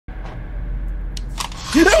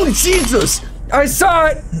Oh, Jesus! I saw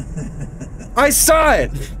it! I saw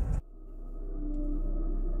it!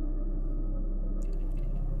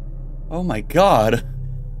 Oh my god.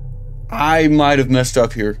 I might have messed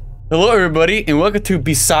up here. Hello everybody, and welcome to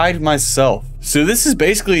Beside Myself. So this is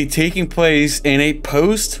basically taking place in a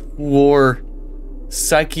post-war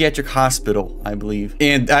psychiatric hospital, I believe.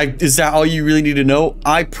 And is that all you really need to know?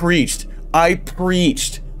 I preached.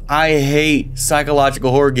 I hate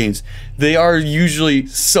psychological horror games. They are usually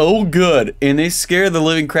so good, and they scare the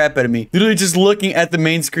living crap out of me. Literally just looking at the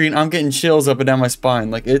main screen, I'm getting chills up and down my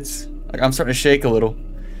spine. Like I'm starting to shake a little.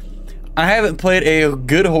 I haven't played a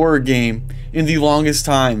good horror game in the longest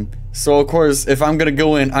time. So of course, if I'm gonna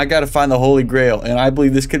go in, I gotta find the Holy Grail, and I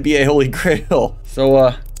believe this could be a Holy Grail.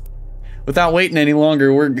 So without waiting any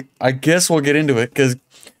longer, I guess we'll get into it, because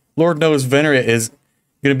Lord knows Venerate is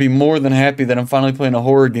gonna be more than happy that I'm finally playing a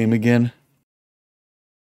horror game again.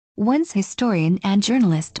 Once historian and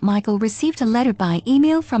journalist Michael received a letter by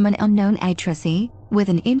email from an unknown addressee with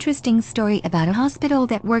an interesting story about a hospital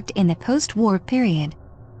that worked in the post-war period.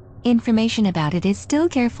 Information about it is still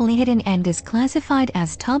carefully hidden and is classified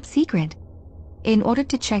as top secret. In order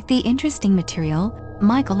to check the interesting material,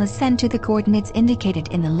 Michael has sent to the coordinates indicated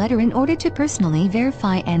in the letter in order to personally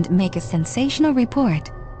verify and make a sensational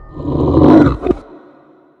report.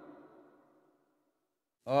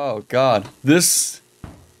 Oh god, this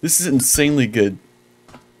is insanely good.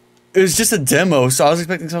 It was just a demo, so I was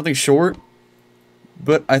expecting something short,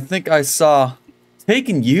 but I think I saw take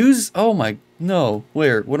and use. Oh my, no,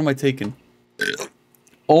 where? What am I taking?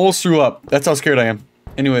 Almost threw up. That's how scared I am.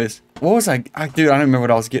 Anyways, what was dude, I don't remember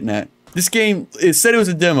what I was getting at. This game, it said it was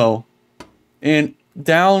a demo, and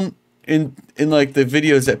down in like the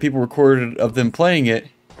videos that people recorded of them playing it,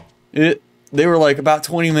 they were like about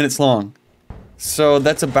 20 minutes long. So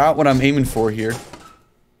that's about what I'm aiming for here.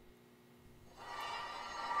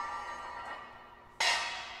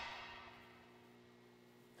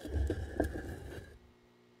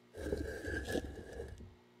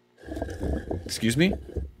 Excuse me?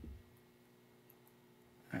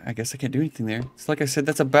 I guess I can't do anything there. It's like I said,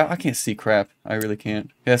 that's about... I can't see crap. I really can't.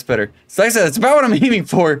 Yeah, that's better. So like I said, that's about what I'm aiming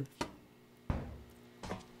for.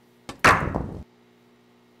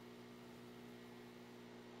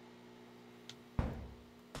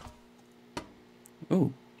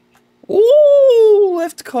 Ooh. Ooh!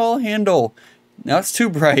 Left call handle. Now it's too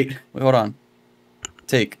bright. Wait, hold on.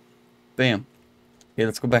 Take. Bam. Okay,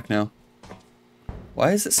 let's go back now.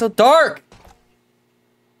 Why is it so dark?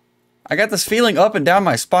 I got this feeling up and down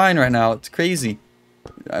my spine right now. It's crazy.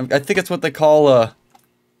 I think it's what they call, I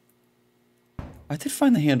did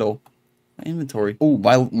find the handle. My inventory. Oh,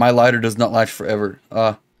 my lighter does not last forever.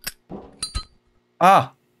 Ah!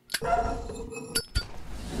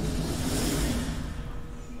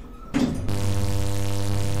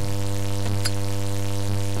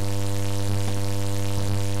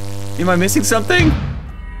 Am I missing something?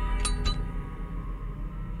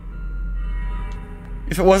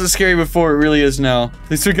 If it wasn't scary before, it really is now. At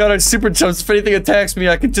least we got our super jumps. If anything attacks me,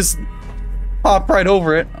 I can just hop right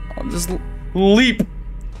over it. I'll just leap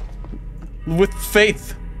with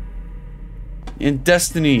faith in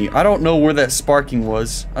destiny. I don't know where that sparking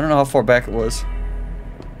was. I don't know how far back it was.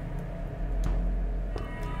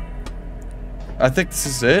 I think this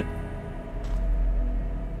is it.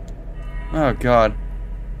 Oh god.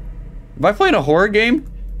 Am I playing a horror game?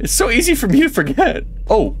 It's so easy for me to forget.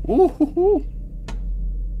 Oh, ooh, ooh, ooh.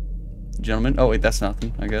 Gentlemen. Oh wait, that's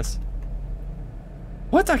nothing, I guess.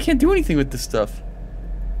 What? I can't do anything with this stuff.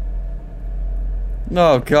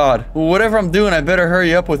 Oh god. Well, whatever I'm doing, I better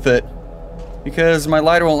hurry up with it, because my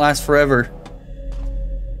lighter won't last forever.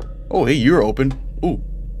 Oh, hey, you're open. Ooh.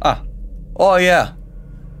 Ah. Oh yeah.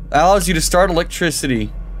 That allows you to start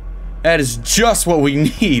electricity. That is just what we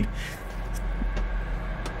need.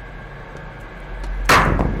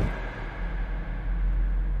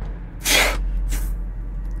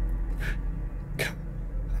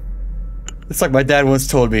 It's like my dad once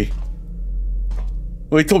told me.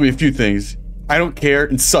 Well, he told me a few things. I don't care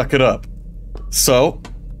and suck it up. So,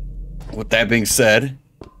 with that being said,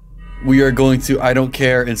 we are going to I don't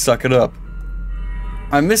care and suck it up.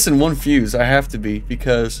 I'm missing one fuse. I have to be,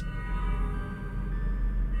 because...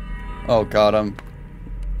 Oh god, I'm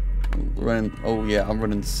running... Oh yeah, I'm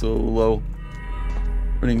running so low.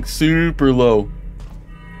 Running super low.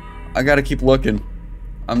 I gotta keep looking.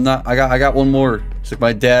 I'm not... I got one more. It's like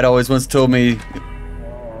my dad always once told me.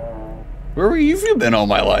 Where were you been all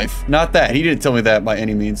my life? Not that. He didn't tell me that by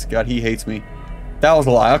any means. God, he hates me. That was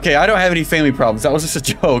a lie. Okay, I don't have any family problems. That was just a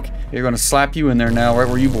joke. They're gonna slap you in there now, right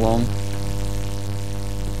where you belong.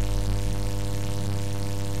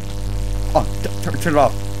 Oh, turn it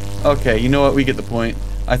off. Okay, you know what? We get the point.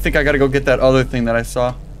 I think I gotta go get that other thing that I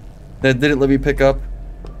saw. That didn't let me pick up.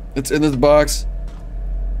 It's in this box.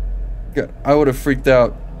 God, I would have freaked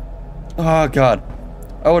out. Oh, God.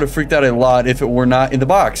 I would have freaked out a lot if it were not in the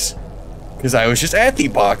box. Because I was just at the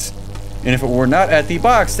box. And if it were not at the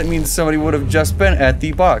box, that means somebody would have just been at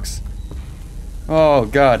the box. Oh,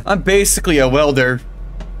 God. I'm basically a welder.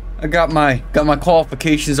 I got my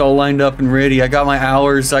qualifications all lined up and ready. I got my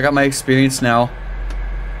hours. I got my experience now.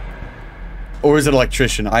 Or is it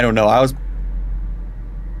electrician? I don't know. I was...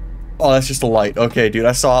 Oh, that's just a light. Okay, dude.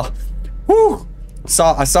 I saw... Whew!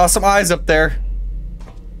 I saw some eyes up there.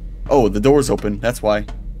 Oh, the door's open. That's why.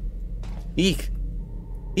 Eek.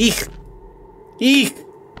 Eek. Eek.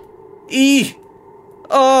 Eek.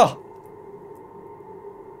 Oh.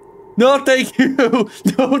 No, thank you. No,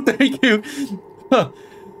 thank you. Huh.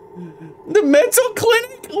 The mental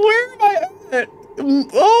clinic? Where am I at?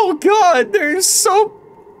 Oh, God. They're so...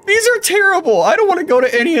 These are terrible. I don't want to go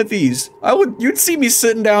to any of these. You'd see me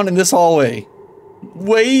sitting down in this hallway.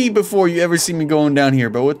 Way before you ever see me going down here.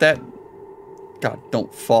 But with that... God,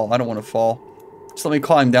 don't fall. I don't want to fall. Just let me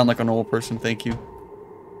climb down like a normal person. Thank you.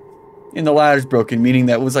 And the ladder's broken, meaning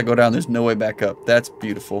that once I go down, there's no way back up. That's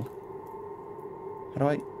beautiful. How do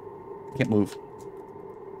I can't move.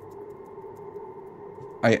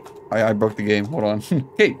 I broke the game. Hold on.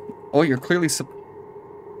 Hey. Oh, you're clearly...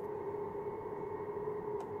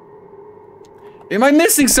 Am I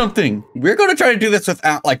missing something? We're gonna try to do this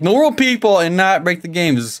without, like, normal people and not break the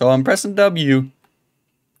games. So I'm pressing W.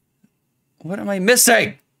 What am I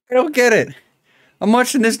missing? I don't get it. I'm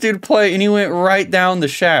watching this dude play and he went right down the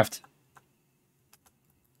shaft.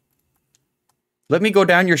 Let me go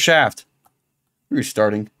down your shaft.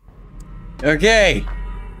 Restarting. Okay.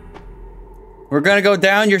 We're gonna go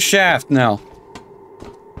down your shaft now.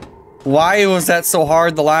 Why was that so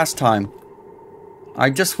hard the last time? I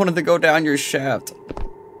just wanted to go down your shaft.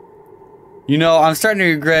 You know, I'm starting to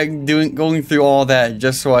regret going through all that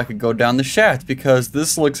just so I could go down the shaft because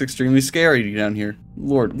this looks extremely scary down here.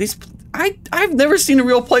 Lord, I've never seen a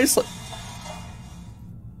real place like...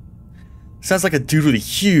 Sounds like a dude with a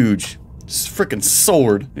huge freaking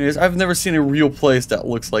sword. Anyways, I've never seen a real place that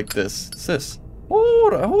looks like this. What's this?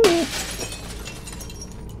 Oh.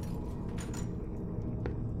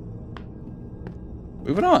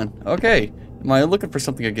 Moving on. Okay. Am I looking for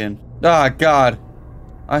something again? Ah, God.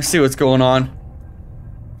 I see what's going on.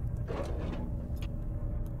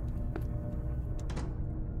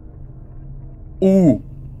 Ooh.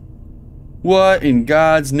 What in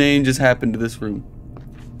God's name just happened to this room?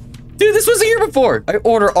 Dude, this was here before! I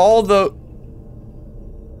order all those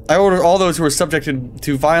who were subjected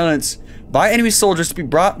to violence by enemy soldiers to be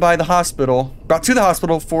brought to the hospital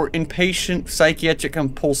for inpatient psychiatric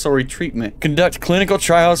compulsory treatment. Conduct clinical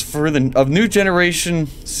trials of new generation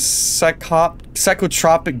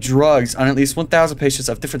psychotropic drugs on at least 1,000 patients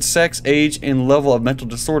of different sex, age, and level of mental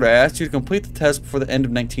disorder. I asked you to complete the test before the end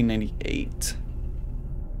of 1998.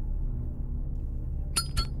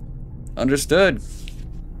 Understood,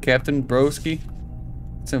 Captain Broski.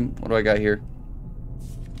 What do I got here?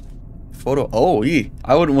 Photo. Oh,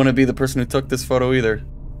 I wouldn't want to be the person who took this photo either.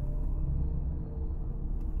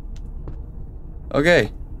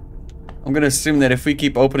 Okay. I'm gonna assume that if we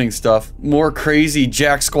keep opening stuff, more crazy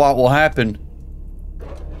jack squat will happen.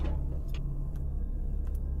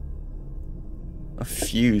 A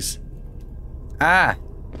fuse. Ah!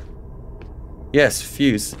 Yes,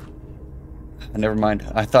 fuse. Never mind.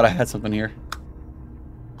 I thought I had something here.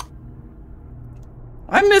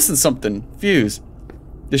 I'm missing something. Fuse.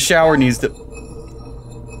 The shower needs to...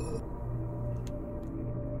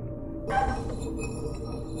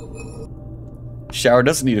 Shower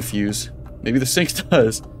doesn't need a fuse. Maybe the sink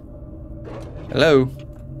does. Hello?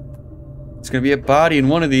 It's gonna be a body in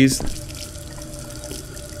one of these.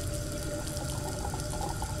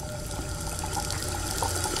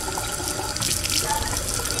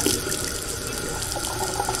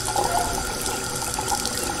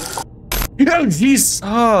 Oh, jeez.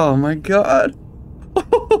 Oh, my God.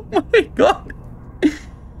 Oh, my God.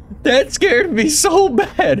 That scared me so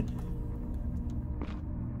bad.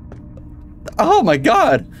 Oh, my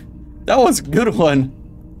God. That was a good one.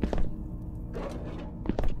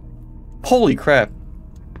 Holy crap.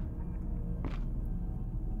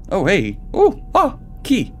 Oh, hey. Oh, oh,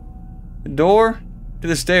 key. The door to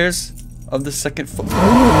the stairs of the second floor.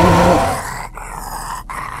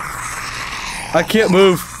 I can't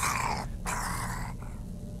move.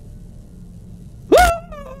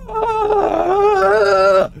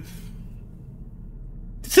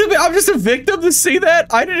 I'm just a victim to see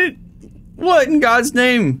that? I didn't... What in God's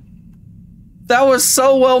name? That was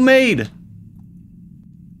so well made.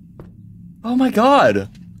 Oh my god!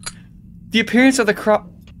 The appearance of the cross...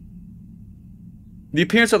 The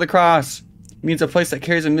appearance of the cross means a place that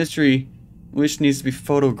carries a mystery which needs to be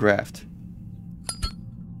photographed.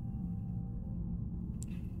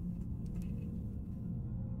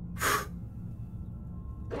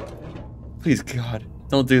 Please, God,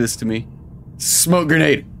 don't do this to me. Smoke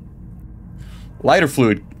grenade. Lighter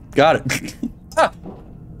fluid. Got it. Ah!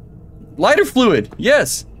 Lighter fluid.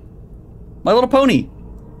 Yes. My Little Pony.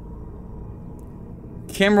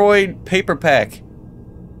 Camroid paper pack.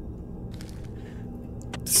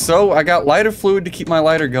 So, I got lighter fluid to keep my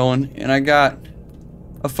lighter going, and I got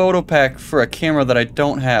a photo pack for a camera that I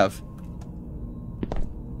don't have.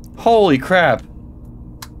 Holy crap.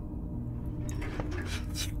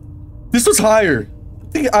 This was higher.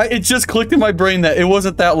 It just clicked in my brain that it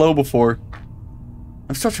wasn't that low before.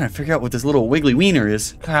 I'm still trying to figure out what this little wiggly wiener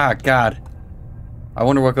is. Ah, God. I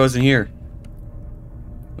wonder what goes in here.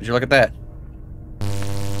 Would you look at that?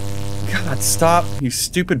 God, stop, you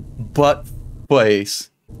stupid butt place.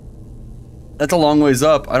 That's a long ways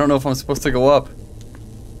up. I don't know if I'm supposed to go up.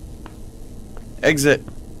 Exit.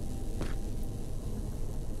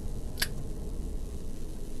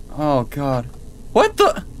 Oh, God. What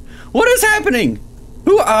the? What is happening?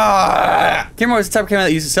 Who? Camera is the type of camera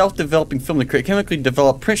that uses self-developing film to create chemically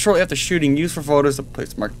developed print shortly after shooting, used for photos of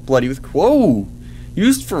places marked bloody with... Whoa!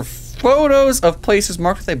 Used for photos of places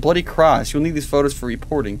marked with a bloody cross. You'll need these photos for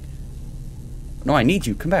reporting. No, I need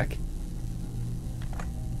you. Come back.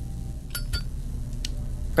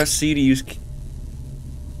 Press C to use...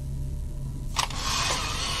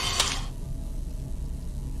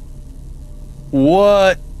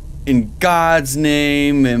 What in God's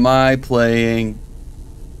name am I playing?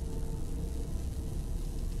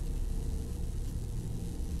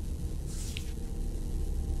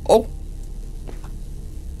 Oh.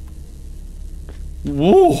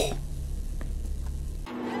 Whoa.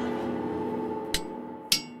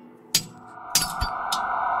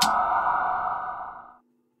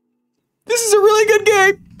 This is a really good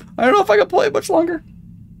game. I don't know if I can play it much longer.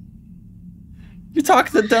 You talk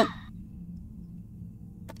to the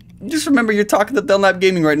Just remember, you're talking to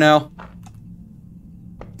DunlapGaming right now.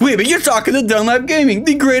 Wait, but you're talking to DunlapGaming,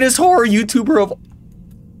 the greatest horror YouTuber of...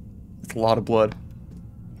 That's a lot of blood.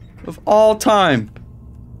 Of all time.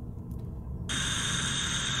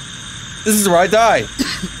 This is where I die.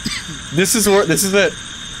 This is it.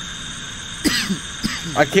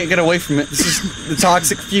 I can't get away from it. This is the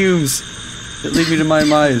toxic fumes that lead me to my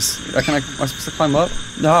demise. Am I supposed to climb up?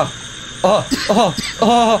 Nah.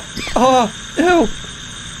 Ew.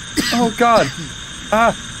 Oh God.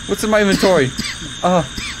 What's in my inventory?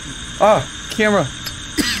 Camera.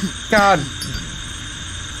 God.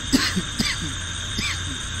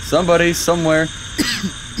 Somebody, somewhere.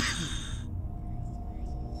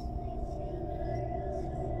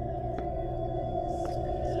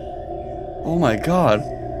 Oh my God.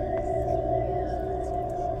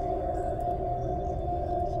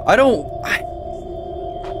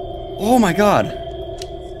 Oh my God.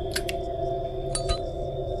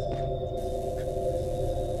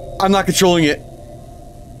 I'm not controlling it.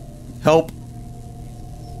 Help.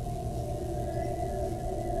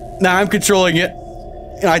 Now I'm controlling it.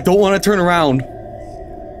 And I don't want to turn around.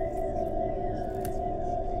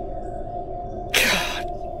 God.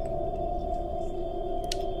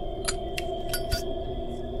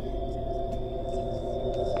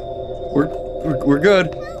 We're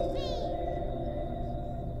good.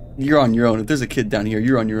 You're on your own. If there's a kid down here,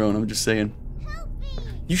 you're on your own. I'm just saying.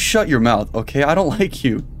 You shut your mouth, okay? I don't like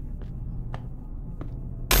you.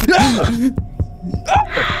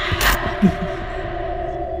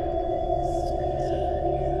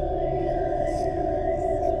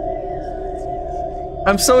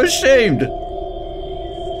 I'm so ashamed.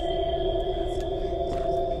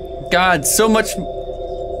 God, so much...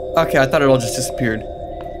 Okay, I thought it all just disappeared.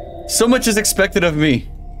 So much is expected of me.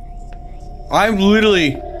 I'm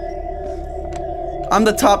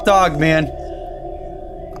the top dog, man.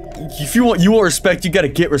 If you want respect, you gotta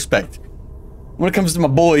get respect. When it comes to my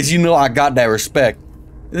boys, you know I got that respect.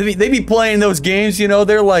 They be playing those games, you know,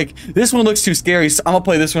 they're like, this one looks too scary, so I'm gonna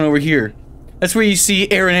play this one over here. That's where you see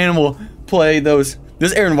Heir And Animal play those.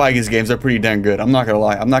 Those Aaron Weigen's games are pretty dang good. I'm not gonna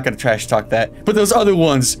lie. I'm not gonna trash talk that. But those other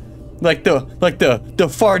ones, like the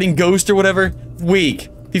farting ghost or whatever, weak.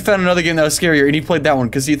 He found another game that was scarier, and he played that one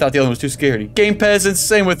because he thought the other one was too scary. Game Peasants,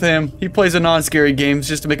 same with him. He plays the non-scary games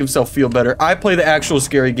just to make himself feel better. I play the actual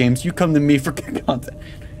scary games. You come to me for content.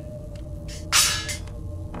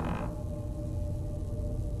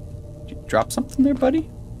 Did you drop something there, buddy?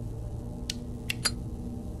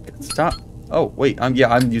 Stop. Oh, wait. I'm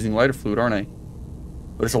using lighter fluid, aren't I?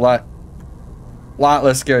 But it's a lot. lot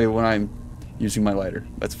less scary when I'm using my lighter.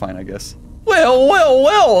 That's fine, I guess.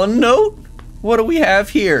 Well, a note. What do we have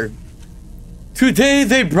here? Today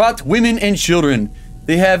they brought women and children.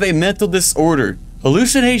 They have a mental disorder,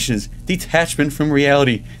 hallucinations, detachment from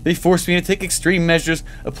reality. They forced me to take extreme measures,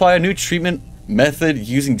 apply a new treatment method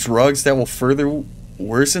using drugs that will further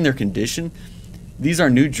worsen their condition. These are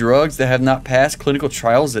new drugs that have not passed clinical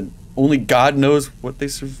trials and only God knows what they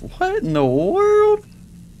serve. What in the world?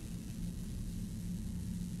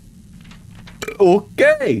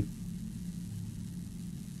 Okay.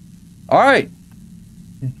 Alright.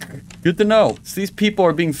 Good to know. So these people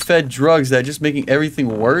are being fed drugs that are just making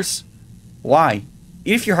everything worse. Why?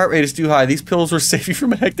 If your heart rate is too high, these pills will save you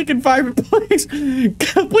from a hectic environment. Please,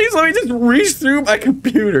 please let me just reach through my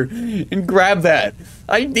computer and grab that.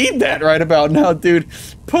 I need that right about now, dude.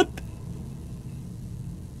 Put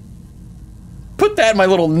that in my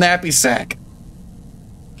little nappy sack.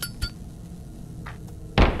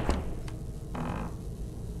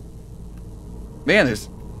 Man, there's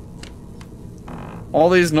all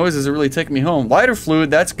these noises are really taking me home. Lighter fluid,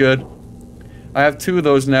 that's good. I have 2 of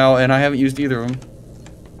those now, and I haven't used either of them.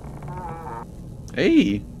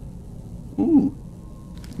 Hey. Ooh.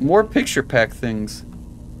 More picture pack things.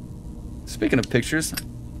 Speaking of pictures,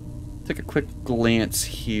 take a quick glance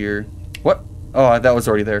here. What? Oh, that was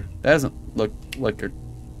already there. That doesn't look like a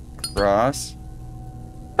cross.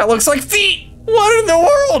 That looks like feet! What in the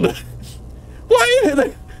world?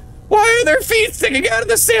 Why are there feet sticking out of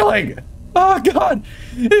the ceiling? Oh god,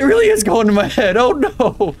 it really is going to my head. Oh no.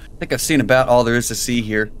 I think I've seen about all there is to see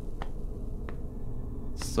here.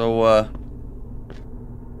 So,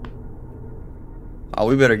 oh,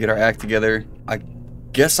 we better get our act together. I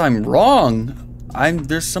guess I'm wrong.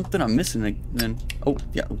 There's something I'm missing then. Oh,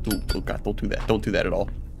 yeah, oh god, don't do that. Don't do that at all.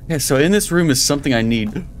 Okay, so in this room is something I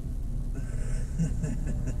need.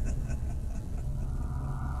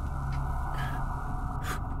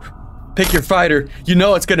 Pick your fighter. You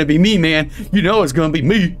know it's gonna be me, man. You know it's gonna be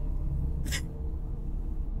me.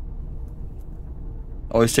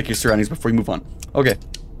 Always check your surroundings before you move on. Okay.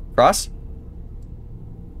 Cross?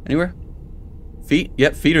 Anywhere? Feet?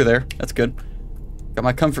 Yep, feet are there. That's good. Got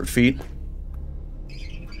my comfort feet.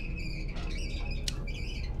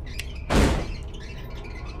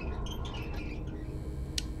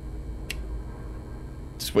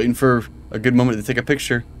 Just waiting for a good moment to take a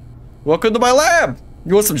picture. Welcome to my lab!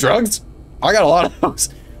 You want some drugs? I got a lot of those.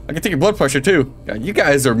 I can take your blood pressure too. God, you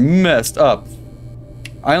guys are messed up.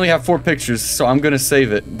 I only have 4 pictures, so I'm gonna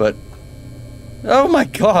save it, but... Oh my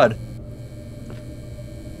god!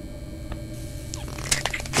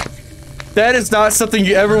 That is not something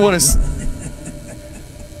you ever want to...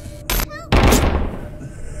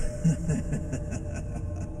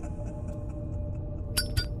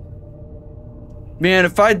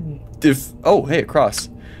 Man, oh, hey, a cross.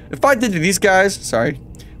 If I did to these guys, sorry,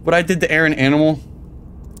 what I did to Heir And Animal,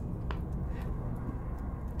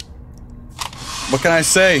 what can I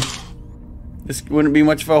say? This wouldn't be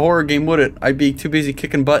much of a horror game, would it? I'd be too busy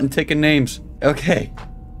kicking butt and taking names. Okay.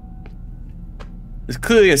 There's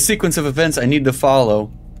clearly a sequence of events I need to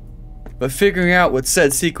follow, but figuring out what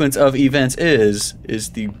said sequence of events is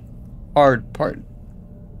the hard part.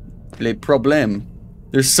 Le problème.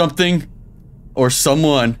 There's something or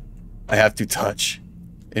someone I have to touch.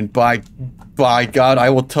 And by God, I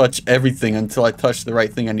will touch everything until I touch the right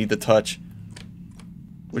thing I need to touch.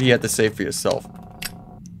 What do you have to say for yourself?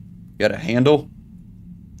 You got a handle?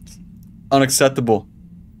 Unacceptable.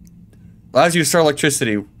 Allows you to start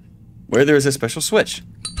electricity where there is a special switch.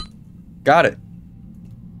 Got it.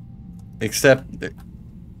 Except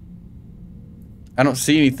I don't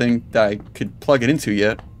see anything that I could plug it into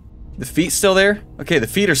yet. The feet still there? Okay, the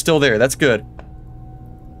feet are still there. That's good.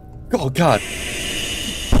 Oh God.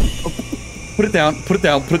 Put it down, put it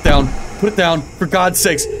down, put it down, put it down, for God's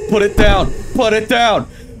sakes, put it down, put it down,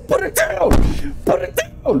 put it down, put it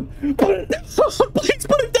down, put it down, please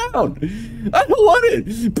put it down. I don't want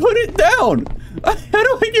it, put it down. I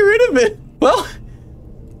don't want to get rid of it. Well,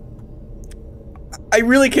 I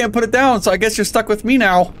really can't put it down, so I guess you're stuck with me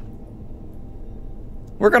now.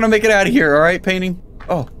 We're gonna make it out of here, alright, painting?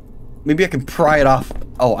 Oh, maybe I can pry it off.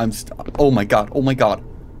 Oh, oh my God, oh my God.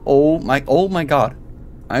 Oh my God.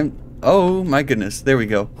 Oh my goodness, there we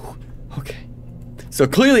go. Okay. So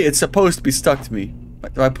clearly it's supposed to be stuck to me.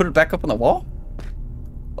 Do I put it back up on the wall?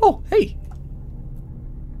 Oh, hey.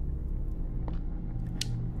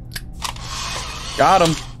 Got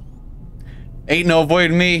him. Ain't no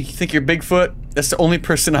avoiding me. You think you're Bigfoot? That's the only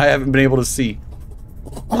person I haven't been able to see.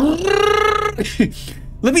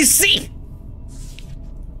 Let me see!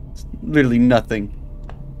 Literally nothing.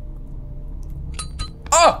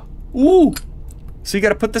 Oh! Ooh! So you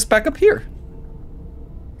gotta put this back up here.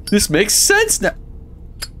 This makes sense now.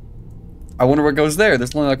 I wonder what goes there.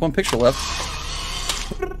 There's only like one picture left.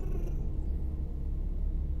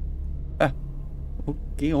 Ah.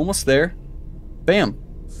 Okay, almost there. Bam.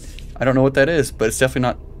 I don't know what that is, but it's definitely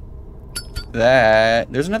not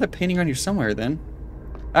that. There's another painting on here somewhere then.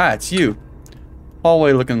 Ah, it's you.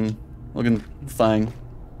 Hallway looking thing.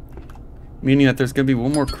 Meaning that there's gonna be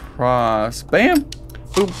one more cross. Bam!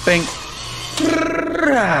 Boom, bang.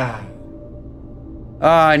 Ah,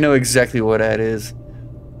 I know exactly what that is.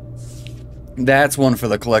 That's one for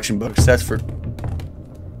the collection books. That's for...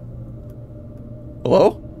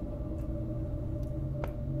 Hello?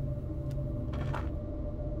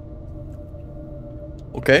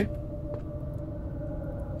 Okay.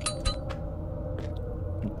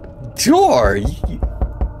 Door!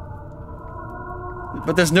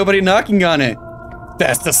 But there's nobody knocking on it.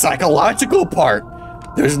 That's the psychological part.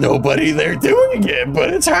 There's nobody there doing it,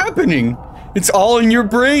 but it's happening. It's all in your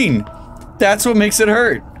brain. That's what makes it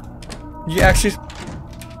hurt. You actually...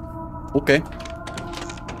 Okay.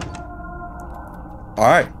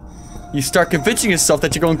 Alright. You start convincing yourself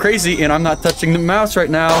that you're going crazy, and I'm not touching the mouse right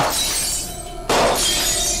now.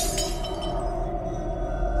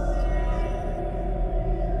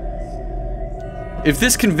 If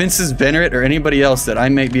this convinces Venerate or anybody else that I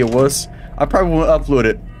may be a wuss, I probably won't upload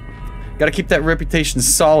it. Gotta keep that reputation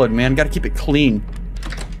solid, man. Gotta keep it clean.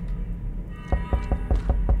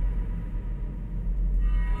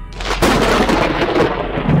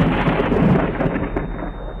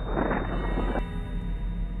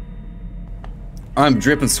 I'm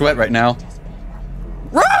dripping sweat right now.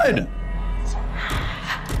 Run!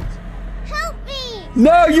 Help me!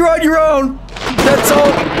 No, you're on your own! That's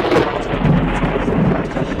all...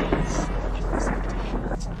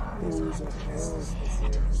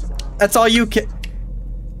 That's all you can...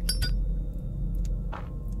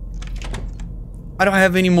 I don't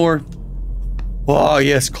have any more... Oh,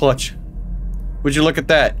 yes, clutch. Would you look at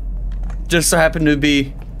that? Just so happen to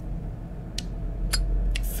be...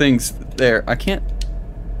 things there. I can't...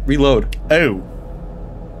 reload. Oh.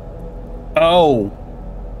 Oh.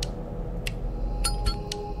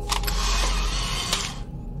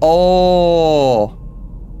 Oh.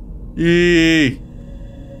 Yee.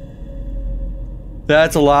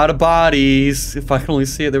 That's a lot of bodies. If I can only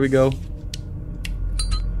see it, there we go. Can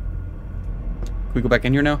we go back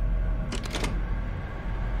in here now?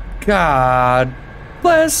 God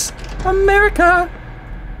bless America.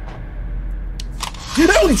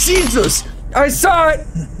 Oh, Jesus! I saw it!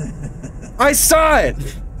 I saw it!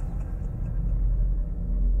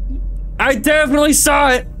 I definitely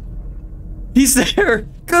saw it! He's there!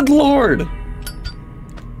 Good Lord!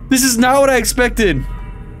 This is not what I expected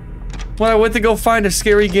when I went to go find a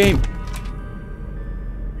scary game.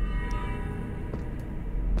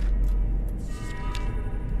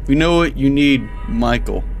 We know what you need,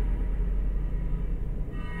 Michael.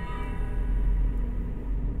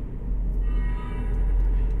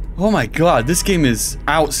 Oh my God, this game is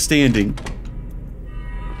outstanding.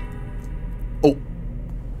 Oh.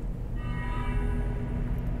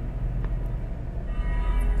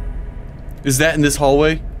 Is that in this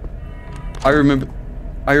hallway? I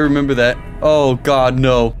remember that. Oh God,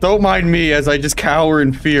 no. Don't mind me as I just cower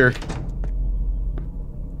in fear.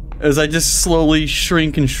 As I just slowly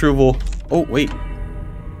shrink and shrivel. Oh, wait.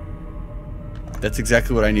 That's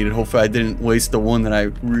exactly what I needed. Hopefully I didn't waste the one that I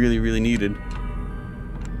really, really needed.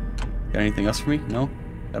 Got anything else for me? No?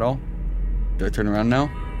 At all? Do I turn around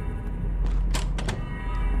now?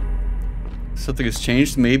 Something has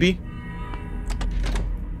changed, maybe?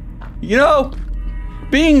 You know,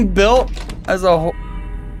 being built as a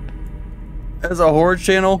horror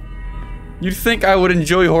channel, you'd think I would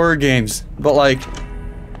enjoy horror games, but like,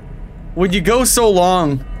 when you go so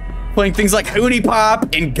long playing things like Hoonie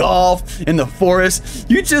Pop and golf in the forest,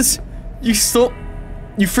 you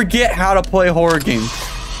forget how to play horror games.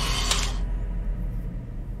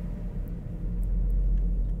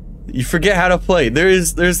 You forget how to play.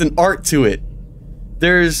 There's an art to it.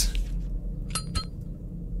 There's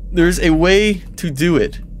a way to do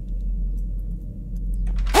it.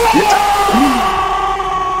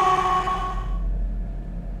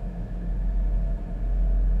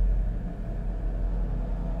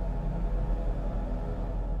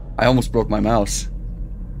 I almost broke my mouse.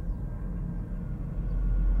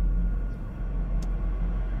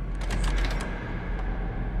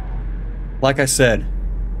 Like I said,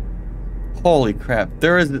 holy crap.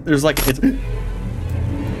 There's like, it's...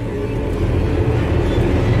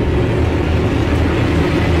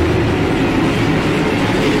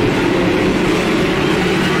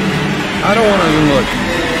 I don't want to even look.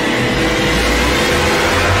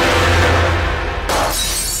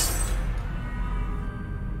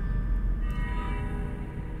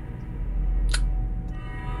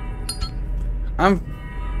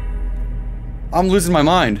 I'm losing my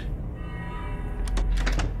mind.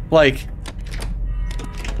 Like,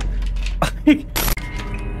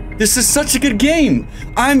 this is such a good game.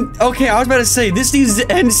 Okay, I was about to say, this needs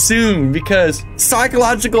to end soon because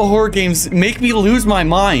psychological horror games make me lose my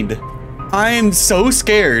mind. I am so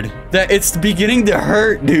scared that it's beginning to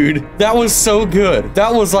hurt, dude. That was so good.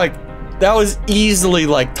 That was easily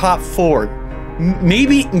like top 4,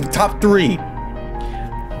 maybe top 3.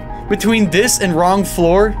 Between this and Wrong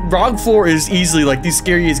Floor is easily like the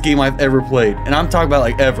scariest game I've ever played. And I'm talking about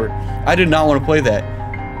like ever. I did not want to play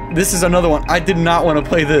that. This is another one. I did not want to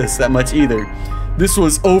play this that much either. This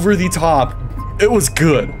was over the top. It was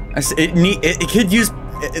good. It could use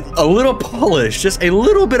a little polish, just a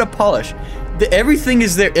little bit of polish. Everything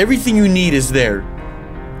is there. Everything you need is there.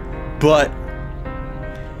 But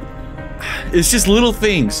it's just little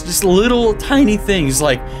things, just little tiny things,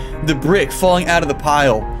 like the brick falling out of the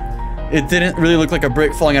pile. It didn't really look like a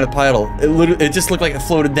brick falling out of the pile. It just looked like it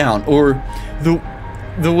floated down. Or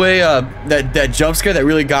the way that jump scare that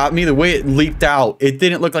really got me, the way it leaped out, it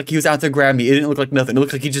didn't look like he was out to grab me. It didn't look like nothing. It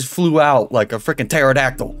looked like he just flew out like a freaking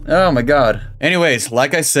pterodactyl. Oh my god. Anyways,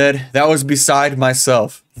 like I said, that was Beside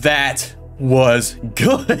Myself. That was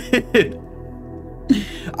good.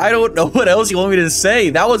 I don't know what else you want me to say.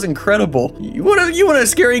 That was incredible. You want a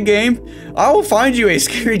scary game? I will find you a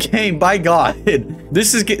scary game, by God.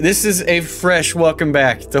 This is a fresh welcome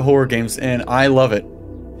back to horror games, and I love it.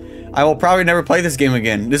 I will probably never play this game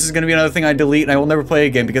again. This is gonna be another thing I delete, and I will never play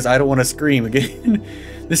again because I don't want to scream again.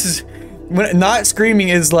 Not screaming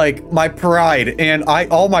is like my pride, and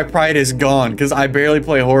all my pride is gone because I barely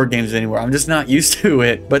play horror games anymore. I'm just not used to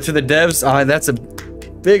it. But to the devs, that's a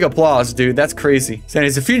big applause, dude. That's crazy. So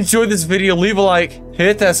anyways, if you enjoyed this video, leave a like,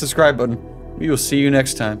 hit that subscribe button. We will see you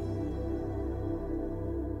next time.